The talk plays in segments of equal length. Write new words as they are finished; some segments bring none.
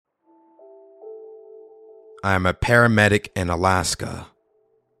I am a paramedic in Alaska.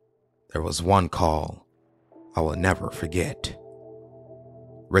 There was one call I will never forget.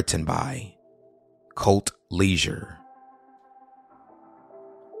 Written by Colt Leisure.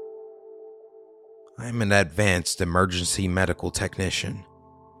 I am an advanced emergency medical technician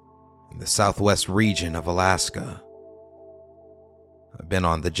in the southwest region of Alaska. I've been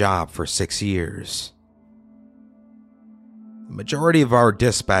on the job for 6 years. The majority of our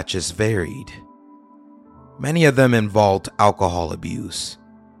dispatches varied. Many of them involved alcohol abuse,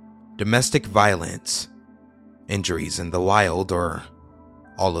 domestic violence, injuries in the wild, or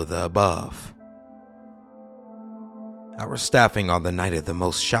all of the above. Our staffing on the night of the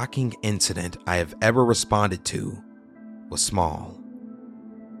most shocking incident I have ever responded to was small.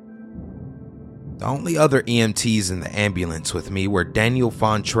 The only other EMTs in the ambulance with me were Daniel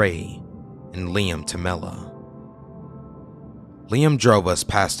Fontre and Liam Tamela. Liam drove us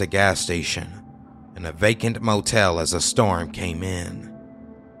past a gas station and a vacant motel as a storm came in.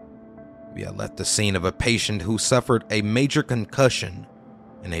 We had left the scene of a patient who suffered a major concussion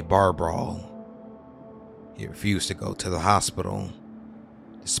in a bar brawl. He refused to go to the hospital,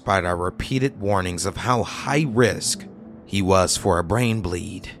 despite our repeated warnings of how high risk he was for a brain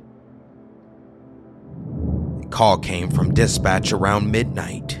bleed. A call came from dispatch around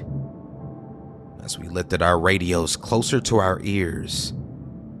midnight. As we lifted our radios closer to our ears,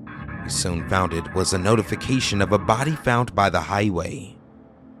 we soon found it was a notification of a body found by the highway.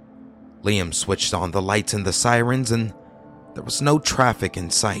 Liam switched on the lights and the sirens, and there was no traffic in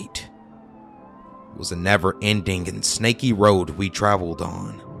sight. It was a never-ending and snaky road we traveled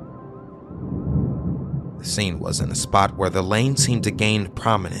on. The scene was in a spot where the lane seemed to gain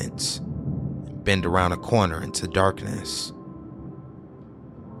prominence and bend around a corner into darkness.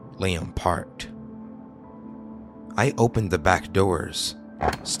 Liam parked. I opened the back doors,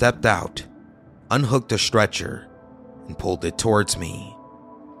 stepped out, unhooked a stretcher, and pulled it towards me.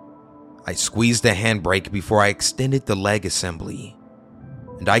 I squeezed the handbrake before I extended the leg assembly,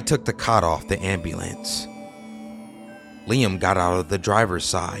 and I took the cot off the ambulance. Liam got out of the driver's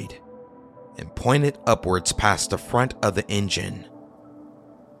side and pointed upwards past the front of the engine.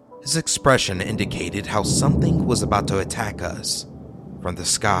 His expression indicated how something was about to attack us from the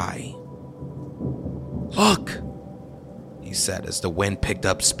sky. "Look!" he said as the wind picked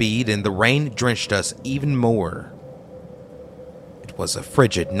up speed and the rain drenched us even more. It was a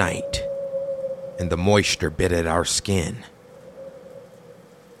frigid night, and the moisture bit at our skin.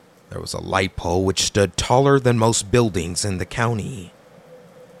 There was a light pole which stood taller than most buildings in the county.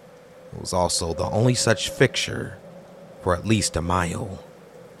 It was also the only such fixture for at least a mile.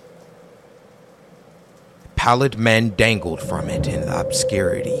 A pallid man dangled from it in the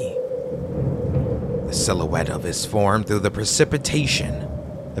obscurity. The silhouette of his form through the precipitation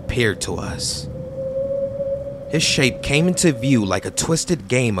appeared to us. His shape came into view like a twisted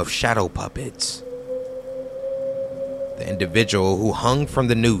game of shadow puppets. The individual who hung from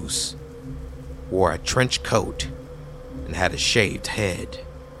the noose wore a trench coat and had a shaved head.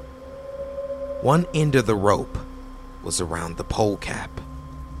 One end of the rope was around the pole cap.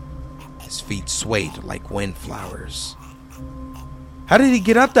 His feet swayed like windflowers. "How did he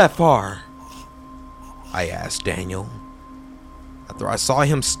get up that far?" I asked Daniel, after I saw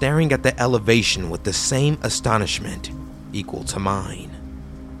him staring at the elevation with the same astonishment equal to mine.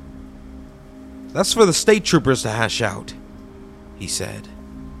 "That's for the state troopers to hash out," he said.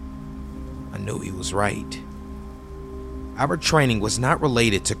 I knew he was right. Our training was not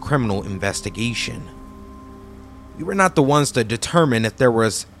related to criminal investigation. We were not the ones to determine if there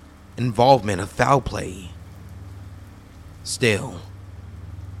was involvement of foul play. Still,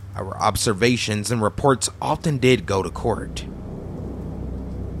 our observations and reports often did go to court.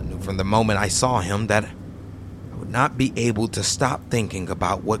 I knew from the moment I saw him that I would not be able to stop thinking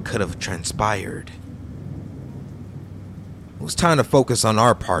about what could have transpired. It was time to focus on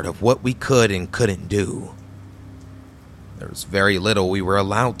our part of what we could and couldn't do. There was very little we were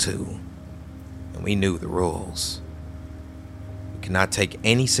allowed to, and we knew the rules. We could not take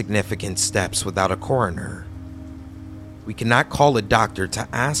any significant steps without a coroner. We could not call a doctor to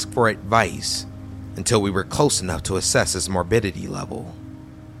ask for advice until we were close enough to assess his morbidity level.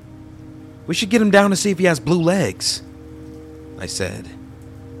 "We should get him down to see if he has blue legs," I said.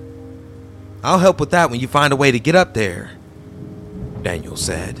 "I'll help with that when you find a way to get up there," Daniel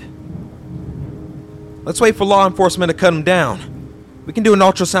said. "Let's wait for law enforcement to cut him down. We can do an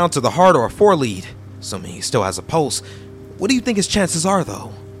ultrasound to the heart or a forelead, assuming he still has a pulse. What do you think his chances are,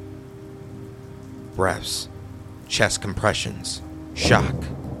 though?" Breaths, chest compressions, shock.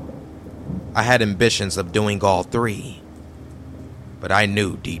 I had ambitions of doing all three, but I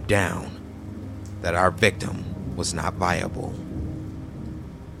knew deep down that our victim was not viable.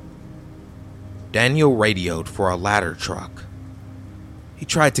 Daniel radioed for a ladder truck. He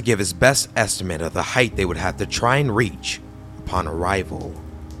tried to give his best estimate of the height they would have to try and reach upon arrival.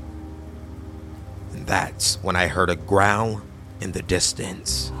 And that's when I heard a growl in the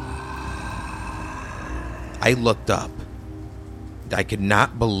distance. I looked up, and I could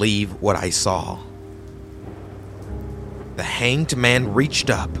not believe what I saw. The hanged man reached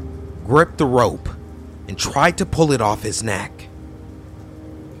up, gripped the rope, and tried to pull it off his neck.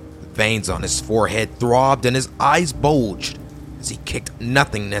 The veins on his forehead throbbed and his eyes bulged as he kicked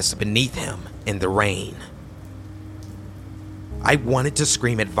nothingness beneath him in the rain. I wanted to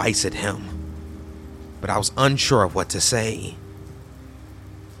scream advice at him, but I was unsure of what to say.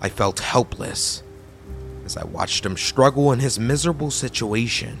 I felt helpless as I watched him struggle in his miserable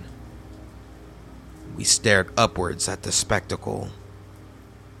situation. We stared upwards at the spectacle.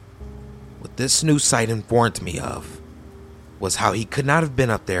 What this new sight informed me of was how he could not have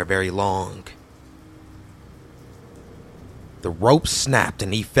been up there very long. The rope snapped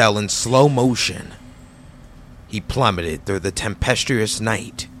and he fell in slow motion. He plummeted through the tempestuous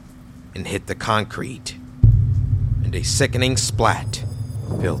night and hit the concrete, and a sickening splat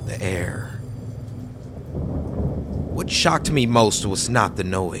filled the air. What shocked me most was not the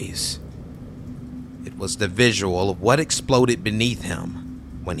noise. It was the visual of what exploded beneath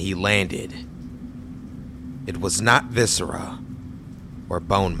him when he landed. It was not viscera or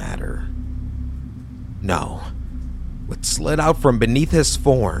bone matter. No, what slid out from beneath his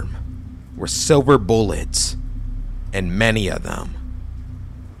form were silver bullets, and many of them.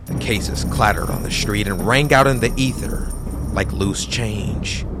 The cases clattered on the street and rang out in the ether like loose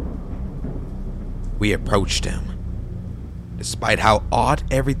change. We approached him. Despite how odd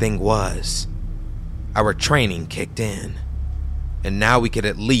everything was, our training kicked in, and now we could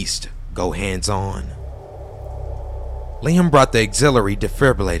at least go hands-on. Liam brought the auxiliary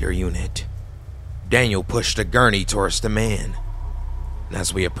defibrillator unit. Daniel pushed a gurney towards the man, and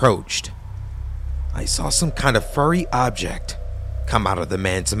as we approached, I saw some kind of furry object come out of the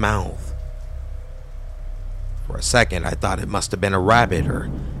man's mouth. For a second, I thought it must have been a rabbit or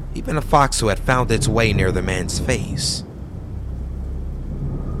even a fox who had found its way near the man's face.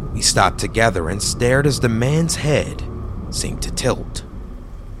 We stopped together and stared as the man's head seemed to tilt,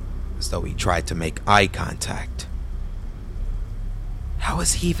 as though he tried to make eye contact. How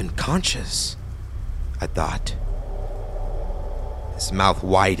is he even conscious? I thought. His mouth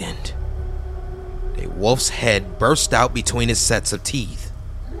widened. A wolf's head burst out between his sets of teeth.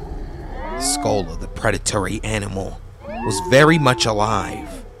 The skull of the predatory animal was very much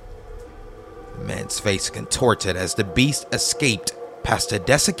alive. The man's face contorted as the beast escaped past a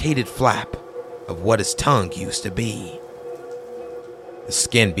desiccated flap of what his tongue used to be. The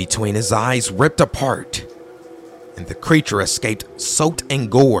skin between his eyes ripped apart, and the creature escaped soaked in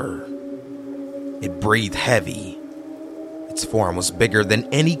gore. It breathed heavy. Its form was bigger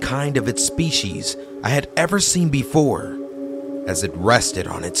than any kind of its species I had ever seen before, as it rested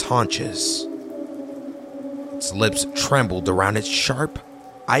on its haunches. Its lips trembled around its sharp,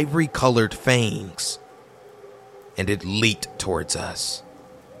 ivory-colored fangs, and it leaped towards us.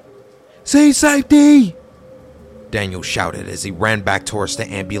 "Say safety!" Daniel shouted as he ran back towards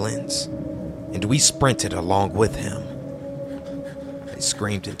the ambulance, and we sprinted along with him. I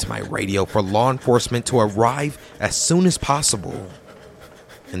screamed into my radio for law enforcement to arrive as soon as possible,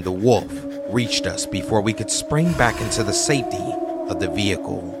 and the wolf reached us before we could spring back into the safety of the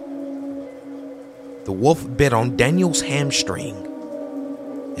vehicle. The wolf bit on Daniel's hamstring,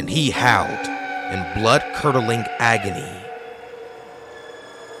 and he howled in blood-curdling agony.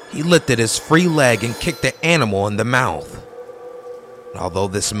 He lifted his free leg and kicked the animal in the mouth. And although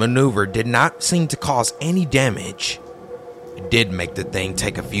this maneuver did not seem to cause any damage, it did make the thing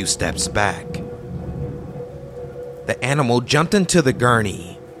take a few steps back. The animal jumped into the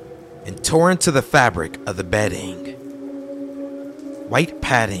gurney and tore into the fabric of the bedding. White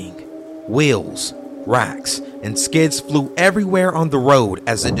padding, wheels, racks, and skids flew everywhere on the road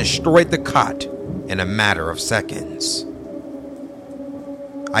as it destroyed the cot in a matter of seconds.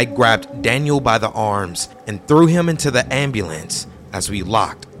 I grabbed Daniel by the arms and threw him into the ambulance as we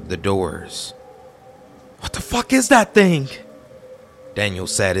locked the doors. "What the fuck is that thing?" Daniel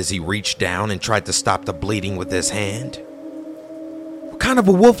said as he reached down and tried to stop the bleeding with his hand. "What kind of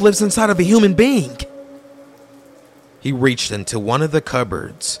a wolf lives inside of a human being?" He reached into one of the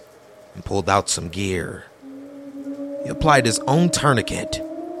cupboards and pulled out some gear. He applied his own tourniquet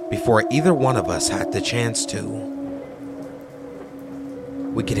before either one of us had the chance to.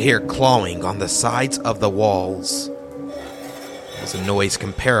 We could hear clawing on the sides of the walls. was a noise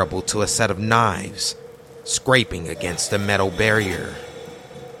comparable to a set of knives scraping against a metal barrier.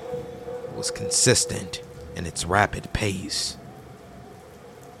 It was consistent in its rapid pace.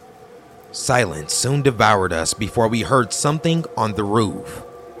 Silence soon devoured us before we heard something on the roof.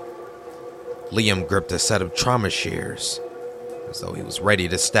 Liam gripped a set of trauma shears, as though he was ready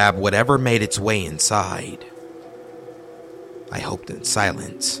to stab whatever made its way inside. I hoped in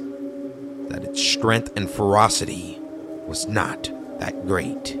silence that its strength and ferocity was not that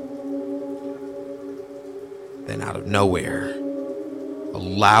great. Then out of nowhere, a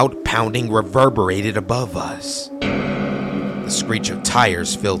loud pounding reverberated above us. The screech of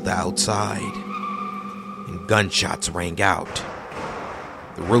tires filled the outside, and gunshots rang out.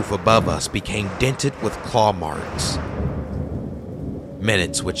 The roof above us became dented with claw marks.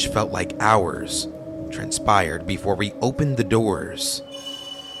 Minutes, which felt like hours, transpired before we opened the doors,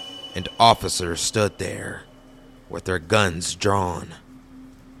 and officers stood there with their guns drawn.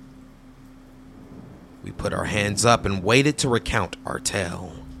 We put our hands up and waited to recount our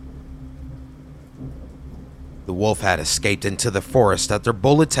tale. The wolf had escaped into the forest after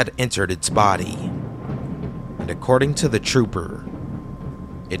bullets had entered its body, and according to the trooper,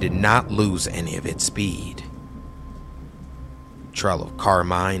 it did not lose any of its speed. A trail of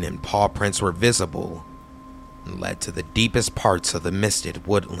carmine and paw prints were visible and led to the deepest parts of the misted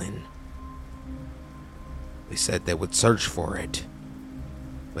woodland. They said they would search for it,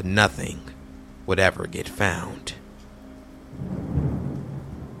 but nothing would ever get found.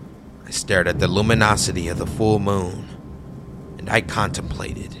 I stared at the luminosity of the full moon, and I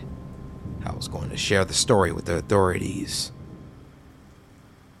contemplated how I was going to share the story with the authorities.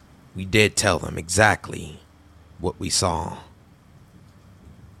 We did tell them exactly what we saw.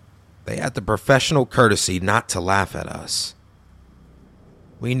 They had the professional courtesy not to laugh at us.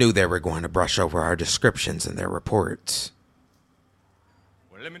 We knew they were going to brush over our descriptions in their reports.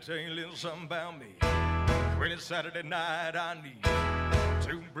 Well, let me tell you a little something about me. When it's Saturday night, I need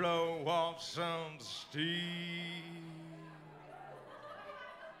to blow off some steam.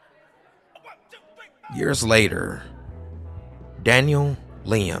 Years later, Daniel,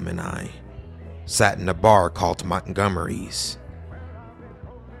 Liam, and I sat in a bar called Montgomery's.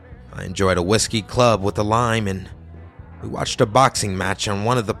 I enjoyed a whiskey club with a lime, and we watched a boxing match on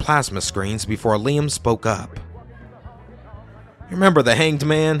one of the plasma screens before Liam spoke up. "You remember the Hanged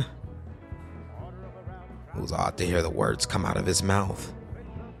Man?" It was odd to hear the words come out of his mouth.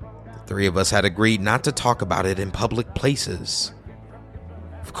 The three of us had agreed not to talk about it in public places.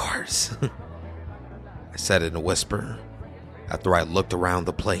 "Of course," I said in a whisper after I looked around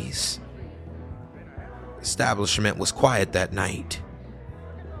the place. The establishment was quiet that night.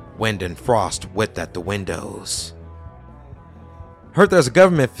 Wind and frost whipped at the windows. "Heard there's a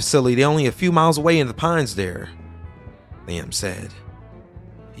government facility only a few miles away in the pines there," Liam said.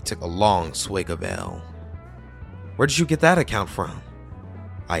 He took a long swig of ale. "Where did you get that account from?"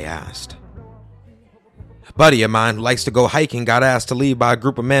 I asked. "A buddy of mine who likes to go hiking got asked to leave by a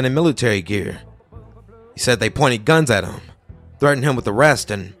group of men in military gear. He said they pointed guns at him, threatened him with arrest,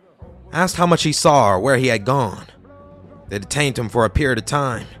 and asked how much he saw or where he had gone. They detained him for a period of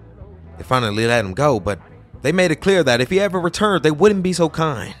time. They finally let him go, but they made it clear that if he ever returned, they wouldn't be so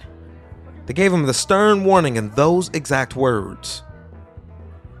kind. They gave him the stern warning in those exact words."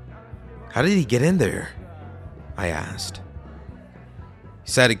 "How did he get in there?" I asked. "He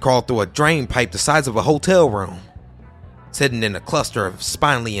said he crawled through a drain pipe the size of a hotel room. It's hidden in a cluster of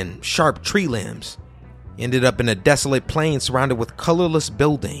spiny and sharp tree limbs. He ended up in a desolate plain surrounded with colorless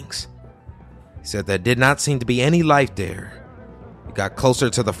buildings. He said there did not seem to be any life there. He got closer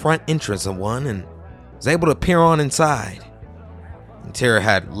to the front entrance of one and was able to peer on inside. The interior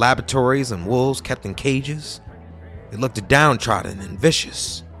had laboratories and wolves kept in cages. They looked downtrodden and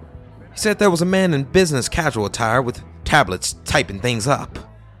vicious. He said there was a man in business casual attire with tablets typing things up.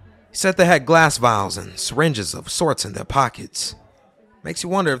 He said they had glass vials and syringes of sorts in their pockets. Makes you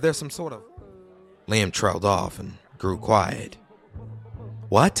wonder if there's some sort of..." Liam trailed off and grew quiet.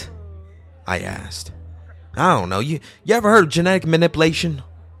 "What?" I asked. "I don't know. You ever heard of genetic manipulation?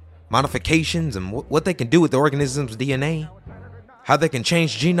 Modifications and what they can do with the organism's DNA? How they can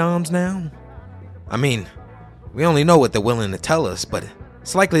change genomes now? I mean, we only know what they're willing to tell us, but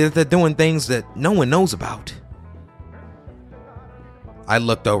it's likely that they're doing things that no one knows about." I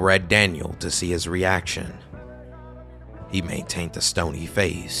looked over at Daniel to see his reaction. He maintained a stony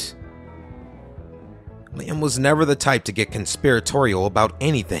face. Liam was never the type to get conspiratorial about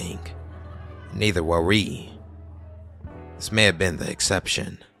anything. Neither were we. This may have been the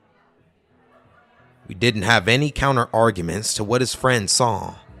exception. We didn't have any counter-arguments to what his friend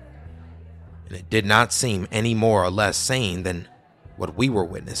saw, and it did not seem any more or less sane than what we were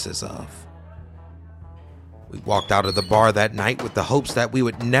witnesses of. We walked out of the bar that night with the hopes that we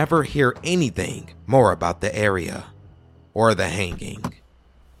would never hear anything more about the area or the hanging.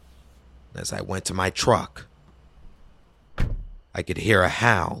 As I went to my truck, I could hear a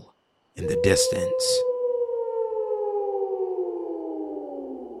howl in the distance.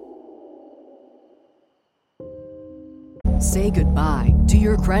 Say goodbye to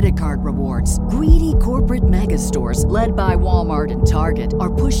your credit card rewards. Greedy corporate mega stores, led by Walmart and Target,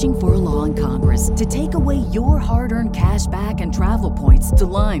 are pushing for a law in Congress to take away your hard-earned cash back and travel points to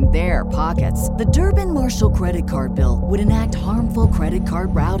line their pockets. The Durbin-Marshall credit card bill would enact harmful credit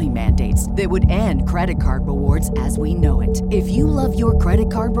card routing mandates that would end credit card rewards as we know it. If you love your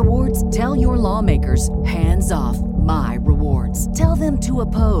credit card rewards, tell your lawmakers, hands off my rewards. Tell them to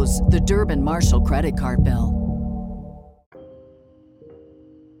oppose the Durbin-Marshall credit card bill.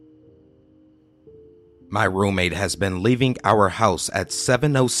 My roommate has been leaving our house at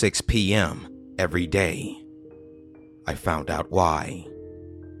 7:06 p.m. every day. I found out why.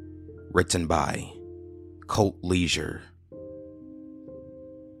 Written by Colt Leisure.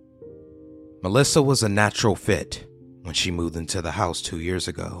 Melissa was a natural fit when she moved into the house 2 years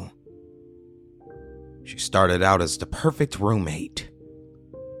ago. She started out as the perfect roommate.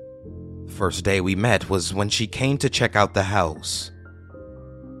 The first day we met was when she came to check out the house.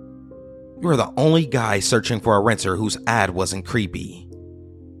 "You are the only guy searching for a renter whose ad wasn't creepy,"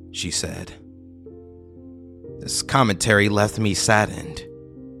 she said. This commentary left me saddened.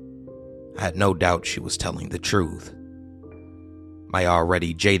 I had no doubt she was telling the truth. My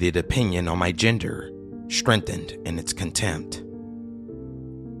already jaded opinion on my gender strengthened in its contempt.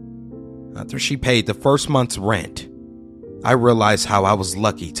 After she paid the first month's rent, I realized how I was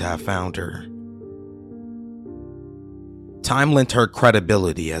lucky to have found her. Time lent her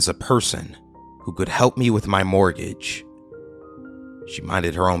credibility as a person who could help me with my mortgage. She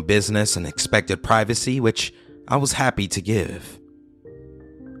minded her own business and expected privacy, which I was happy to give.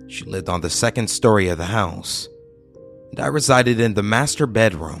 She lived on the second story of the house, and I resided in the master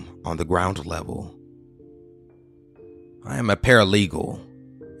bedroom on the ground level. I am a paralegal,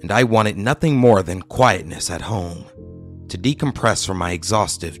 and I wanted nothing more than quietness at home to decompress from my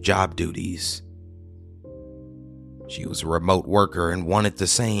exhaustive job duties. She was a remote worker and wanted the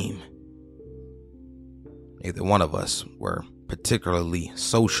same. Neither one of us were particularly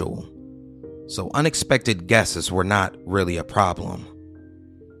social, so unexpected guests were not really a problem.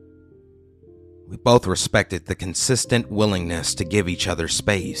 We both respected the consistent willingness to give each other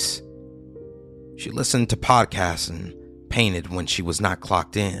space. She listened to podcasts and painted when she was not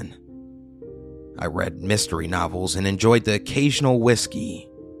clocked in. I read mystery novels and enjoyed the occasional whiskey.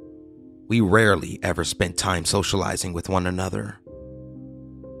 We rarely ever spent time socializing with one another.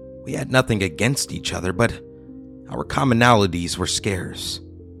 We had nothing against each other, but our commonalities were scarce.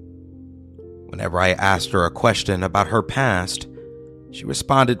 Whenever I asked her a question about her past, she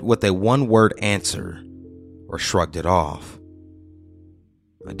responded with a one-word answer or shrugged it off.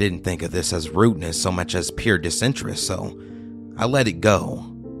 I didn't think of this as rudeness so much as pure disinterest, so I let it go.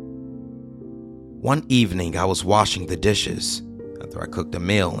 One evening, I was washing the dishes after I cooked a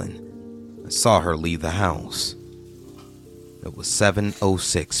meal and I saw her leave the house. It was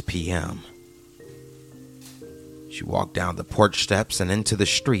 7:06 p.m. She walked down the porch steps and into the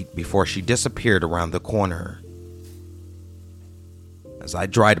street before she disappeared around the corner. As I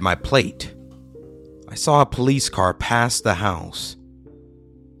dried my plate, I saw a police car pass the house,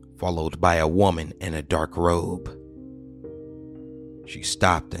 followed by a woman in a dark robe. She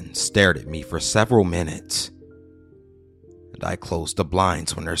stopped and stared at me for several minutes, and I closed the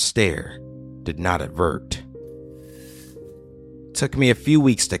blinds when her stare did not avert. It took me a few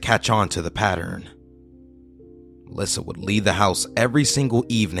weeks to catch on to the pattern. Melissa would leave the house every single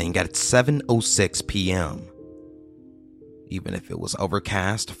evening at 7:06 p.m. Even if it was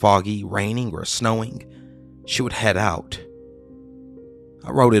overcast, foggy, raining, or snowing, she would head out.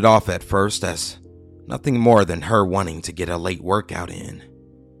 I wrote it off at first as nothing more than her wanting to get a late workout in.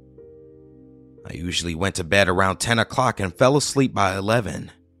 I usually went to bed around 10 o'clock and fell asleep by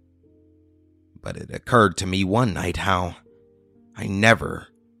 11. But it occurred to me one night how I never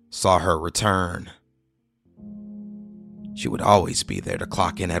saw her return. She would always be there to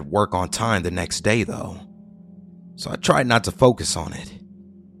clock in at work on time the next day, though, so I tried not to focus on it.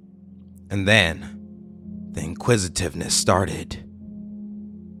 And then, the inquisitiveness started.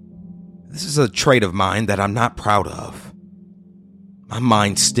 This is a trait of mine that I'm not proud of. My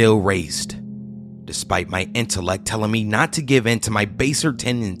mind still raced, despite my intellect telling me not to give in to my baser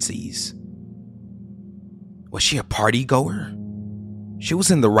tendencies. Was she a party goer? She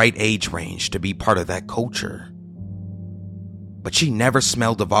was in the right age range to be part of that culture. but she never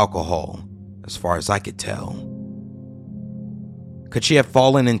smelled of alcohol, as far as I could tell. Could she have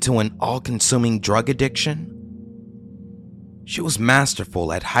fallen into an all-consuming drug addiction? She was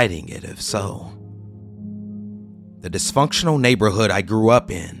masterful at hiding it, if so. The dysfunctional neighborhood I grew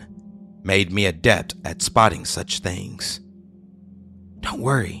up in made me adept at spotting such things. Don't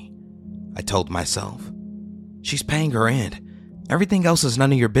worry, I told myself. She's paying her end. Everything else is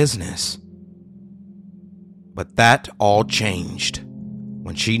none of your business. But that all changed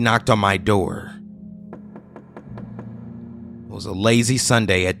when she knocked on my door. It was a lazy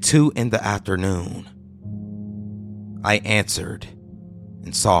Sunday at 2 p.m. I answered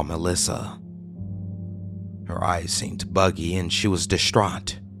and saw Melissa. Her eyes seemed buggy and she was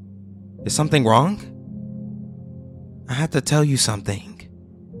distraught. Is something wrong? I have to tell you something,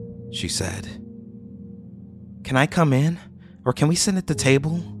 she said. Can I come in, or can we sit at the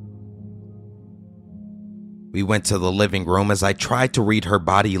table? We went to the living room as I tried to read her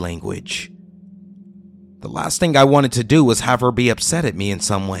body language. The last thing I wanted to do was have her be upset at me in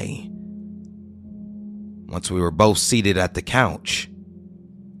some way. Once we were both seated at the couch,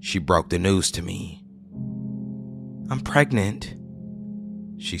 she broke the news to me. I'm pregnant,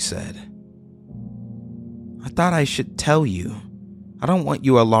 she said. I thought I should tell you. I don't want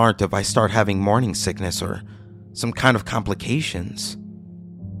you alarmed if I start having morning sickness or some kind of complications.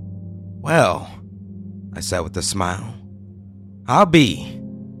 Well, I said with a smile, I'll be.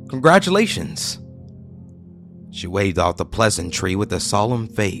 Congratulations. She waved off the pleasantry with a solemn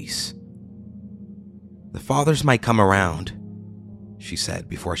face. The fathers might come around, she said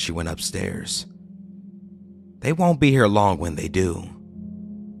before she went upstairs. They won't be here long when they do.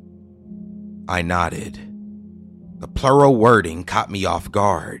 I nodded. The plural wording caught me off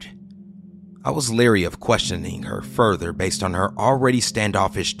guard. I was leery of questioning her further based on her already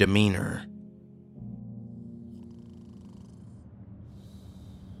standoffish demeanor.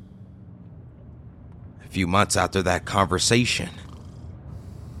 A few months after that conversation,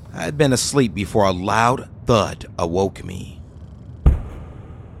 I had been asleep before a loud thud awoke me.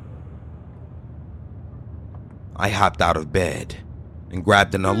 I hopped out of bed and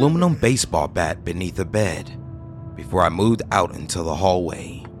grabbed an aluminum baseball bat beneath the bed before I moved out into the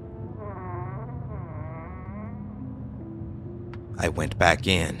hallway. I went back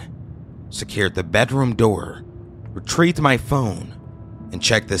in, secured the bedroom door, retrieved my phone, and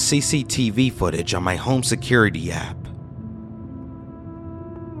checked the CCTV footage on my home security app.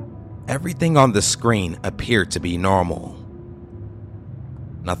 Everything on the screen appeared to be normal.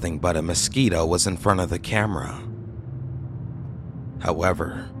 Nothing but a mosquito was in front of the camera.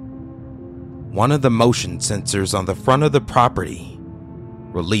 However, one of the motion sensors on the front of the property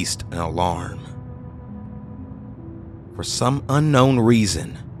released an alarm. For some unknown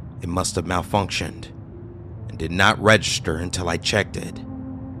reason, it must have malfunctioned and did not register until I checked it.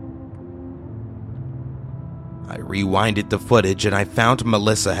 I rewinded the footage and I found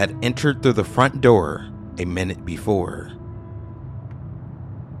Melissa had entered through the front door a minute before.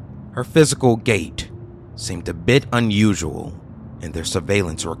 Her physical gait seemed a bit unusual in their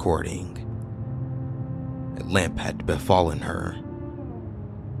surveillance recording. A limp had befallen her.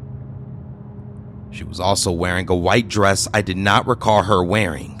 She was also wearing a white dress I did not recall her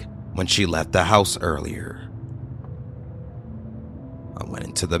wearing when she left the house earlier. I went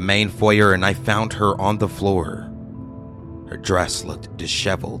into the main foyer and I found her on the floor. Her dress looked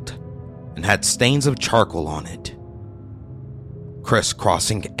disheveled and had stains of charcoal on it.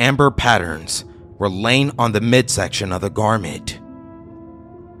 Crisscrossing amber patterns were laying on the midsection of the garment.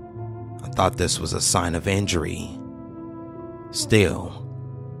 I thought this was a sign of injury. Still,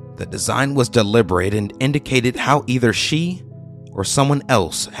 the design was deliberate and indicated how either she or someone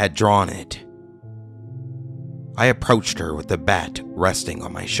else had drawn it. I approached her with the bat resting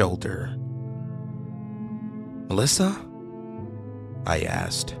on my shoulder. Melissa? I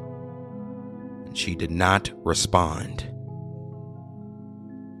asked, and she did not respond.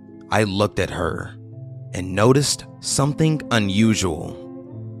 I looked at her and noticed something unusual.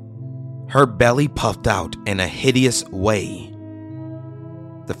 Her belly puffed out in a hideous way.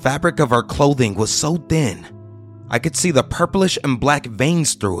 The fabric of her clothing was so thin, I could see the purplish and black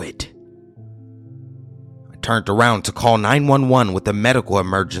veins through it. I turned around to call 911 with a medical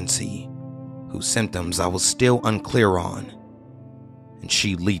emergency, whose symptoms I was still unclear on, and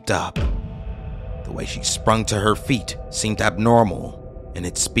she leaped up. The way she sprung to her feet seemed abnormal in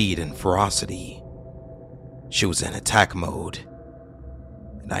its speed and ferocity. She was in attack mode,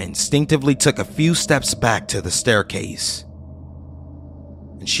 and I instinctively took a few steps back to the staircase.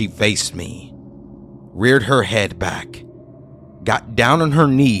 And she faced me, reared her head back, got down on her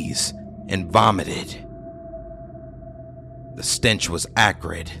knees, and vomited. The stench was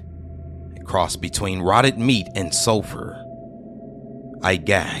acrid. It crossed between rotted meat and sulfur. I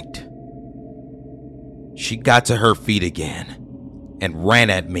gagged. She got to her feet again and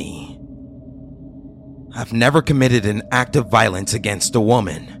ran at me. I've never committed an act of violence against a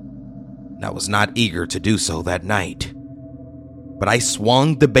woman, and I was not eager to do so that night. But I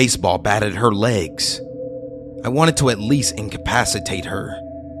swung the baseball bat at her legs. I wanted to at least incapacitate her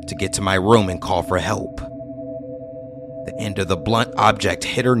to get to my room and call for help. The end of the blunt object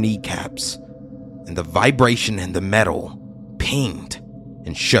hit her kneecaps, and the vibration in the metal pinged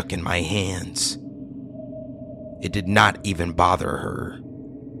and shook in my hands. It did not even bother her.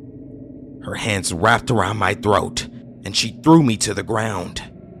 Her hands wrapped around my throat, and she threw me to the ground.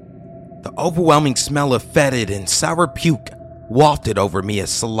 The overwhelming smell of fetid and sour puke wafted over me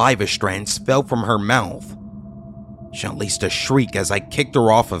as saliva strands fell from her mouth. She unleashed a shriek as I kicked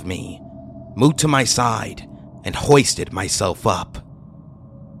her off of me, moved to my side, and hoisted myself up.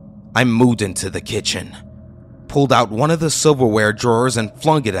 I moved into the kitchen, pulled out one of the silverware drawers and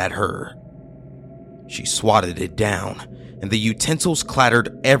flung it at her. She swatted it down, and the utensils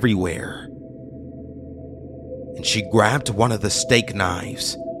clattered everywhere. And she grabbed one of the steak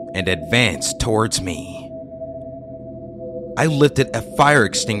knives and advanced towards me. I lifted a fire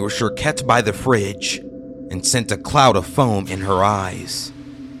extinguisher kept by the fridge and sent a cloud of foam in her eyes.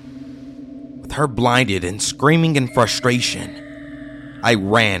 With her blinded and screaming in frustration, I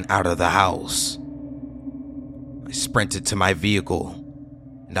ran out of the house. I sprinted to my vehicle,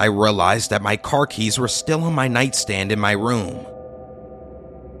 and I realized that my car keys were still on my nightstand in my room.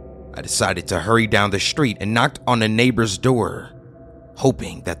 I decided to hurry down the street and knocked on a neighbor's door,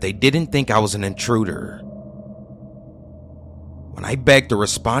 hoping that they didn't think I was an intruder. When I begged the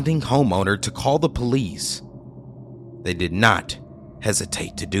responding homeowner to call the police, they did not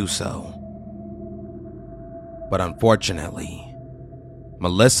hesitate to do so. But unfortunately,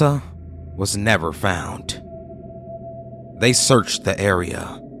 Melissa was never found. They searched the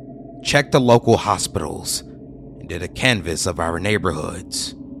area, checked the local hospitals, and did a canvass of our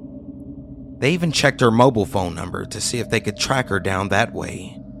neighborhoods. They even checked her mobile phone number to see if they could track her down that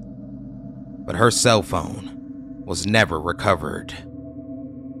way. But her cell phone was never recovered.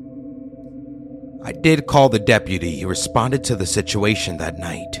 I did call the deputy who responded to the situation that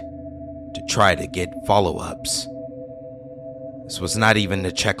night to try to get follow-ups. This was not even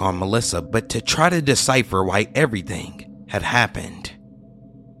to check on Melissa, but to try to decipher why everything had happened.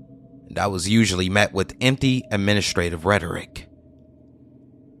 And I was usually met with empty administrative rhetoric.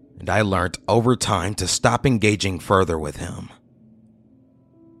 And I learned over time to stop engaging further with him.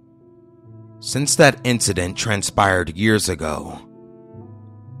 Since that incident transpired years ago,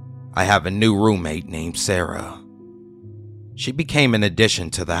 I have a new roommate named Sarah. She became an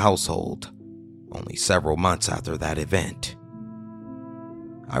addition to the household only several months after that event.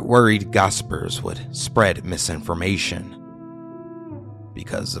 I worried gossipers would spread misinformation,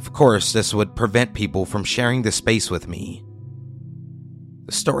 because of course this would prevent people from sharing the space with me.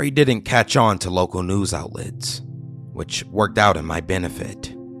 The story didn't catch on to local news outlets, which worked out in my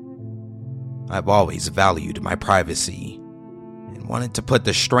benefit. I've always valued my privacy and wanted to put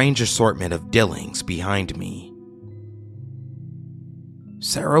the strange assortment of dealings behind me.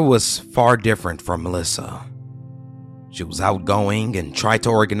 Sarah was far different from Melissa. She was outgoing and tried to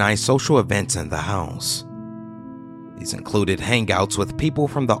organize social events in the house. These included hangouts with people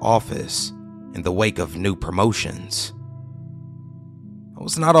from the office in the wake of new promotions. I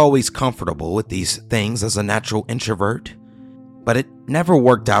was not always comfortable with these things as a natural introvert, but it never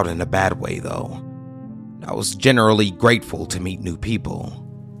worked out in a bad way though. I was generally grateful to meet new people.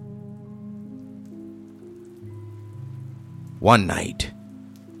 One night,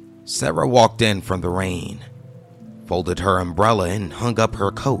 Sarah walked in from the rain, folded her umbrella and hung up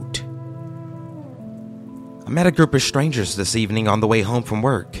her coat. "I met a group of strangers this evening on the way home from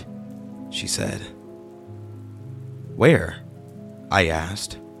work," she said. "Where?" I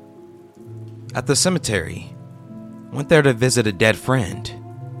asked. "At the cemetery. Went there to visit a dead friend."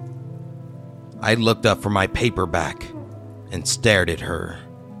 I looked up from my paperback and stared at her.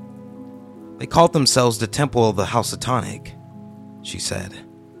 "They called themselves the Temple of the Housatonic," she said.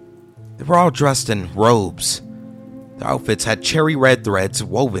 "They were all dressed in robes. Their outfits had cherry red threads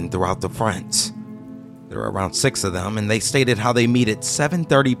woven throughout the fronts. There were around 6 of them, and they stated how they meet at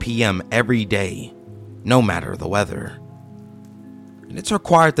 7:30 p.m. every day, no matter the weather. And it's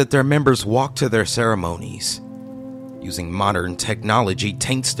required that their members walk to their ceremonies. Using modern technology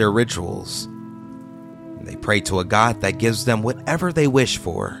taints their rituals. And they pray to a god that gives them whatever they wish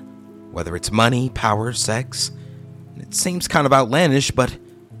for, whether it's money, power, sex. And it seems kind of outlandish, but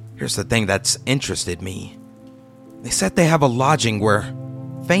here's the thing that's interested me. They said they have a lodging where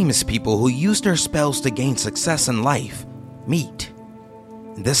famous people who use their spells to gain success in life meet.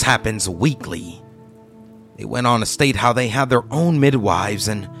 And this happens weekly. They went on to state how they have their own midwives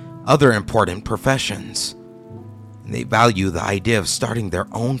and other important professions. And they value the idea of starting their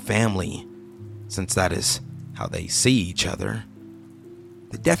own family, since that is how they see each other.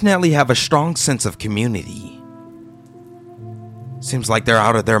 They definitely have a strong sense of community. Seems like they're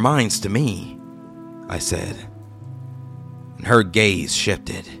out of their minds to me, I said. And her gaze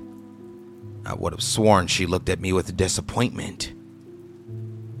shifted. I would have sworn she looked at me with disappointment.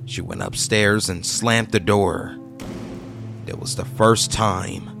 She went upstairs and slammed the door. It was the first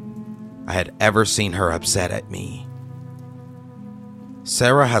time I had ever seen her upset at me.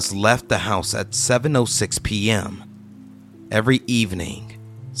 Sarah has left the house at 7:06 p.m. every evening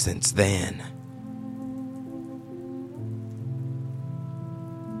since then.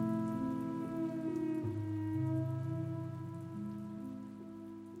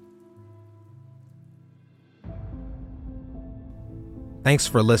 Thanks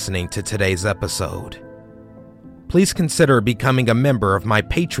for listening to today's episode. Please consider becoming a member of my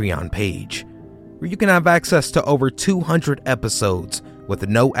Patreon page, where you can have access to over 200 episodes with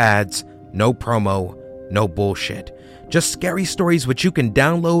no ads, no promo, no bullshit. Just scary stories which you can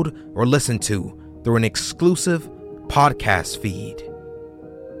download or listen to through an exclusive podcast feed.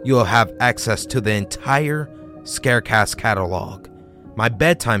 You'll have access to the entire Scarecast catalog, my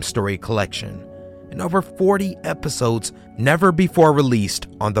bedtime story collection, and over 40 episodes never before released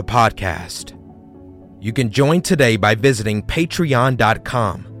on the podcast. You can join today by visiting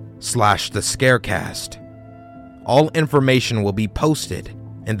patreon.com/thescarecast. All information will be posted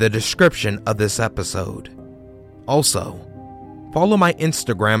in the description of this episode. Also, follow my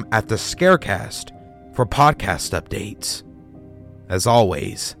Instagram at the Scarecast for podcast updates. As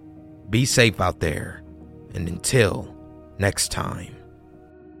always, be safe out there, and until next time.